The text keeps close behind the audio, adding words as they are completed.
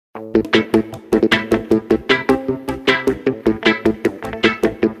There's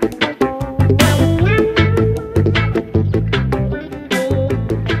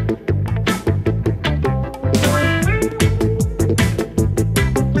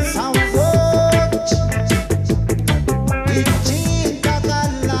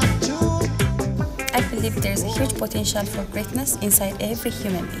a huge potential for greatness inside every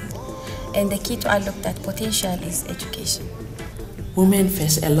human being, and the key to unlock that potential is education. Women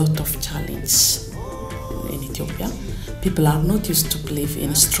face a lot of challenges in Ethiopia. People are not used to believe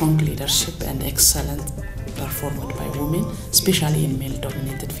in strong leadership and excellent performance by women, especially in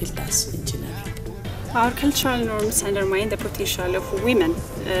male-dominated fields as engineering. Our cultural norms undermine the potential of women.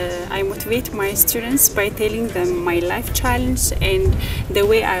 I motivate my students by telling them my life challenge and the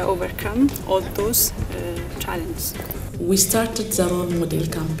way I overcome all those challenges. We started the role model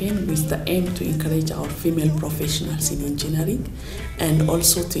campaign with the aim to encourage our female professionals in engineering and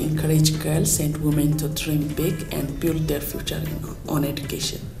also to encourage girls and women to dream big and build their future on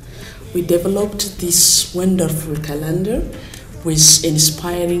education. We developed this wonderful calendar with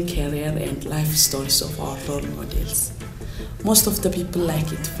inspiring career and life stories of our role models. Most of the people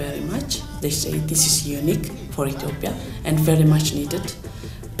like it very much. They say this is unique for Ethiopia and very much needed.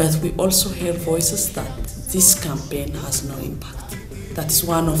 But we also hear voices that this campaign has no impact. That is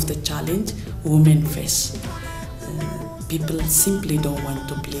one of the challenges women face. People simply don't want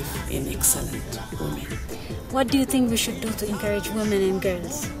to believe in excellent women. What do you think we should do to encourage women and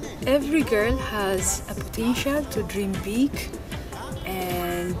girls? Every girl has a potential to dream big.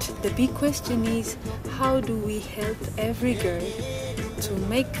 And the big question is, how do we help every girl to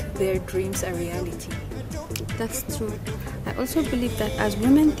make their dreams a reality? That's true. I also believe that as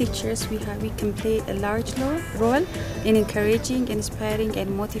women teachers, we can play a large role in encouraging, inspiring,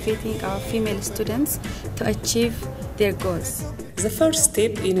 and motivating our female students to achieve their goals. The first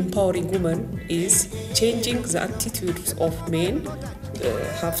step in empowering women is changing the attitudes of men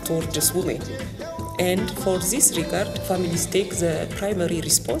have towards women. And for this regard, families take the primary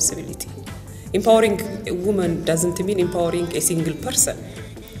responsibility. Empowering a woman doesn't mean empowering a single person.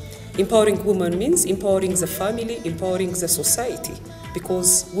 Empowering women means empowering the family, empowering the society,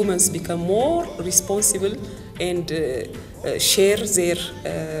 because women become more responsible and share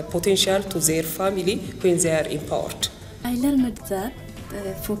their potential to their family when they are empowered. I learned that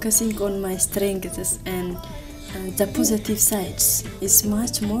focusing on my strengths and the positive sides is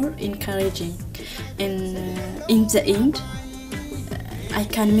much more encouraging, and in the end I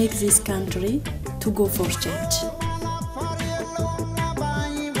can make this country to go for change.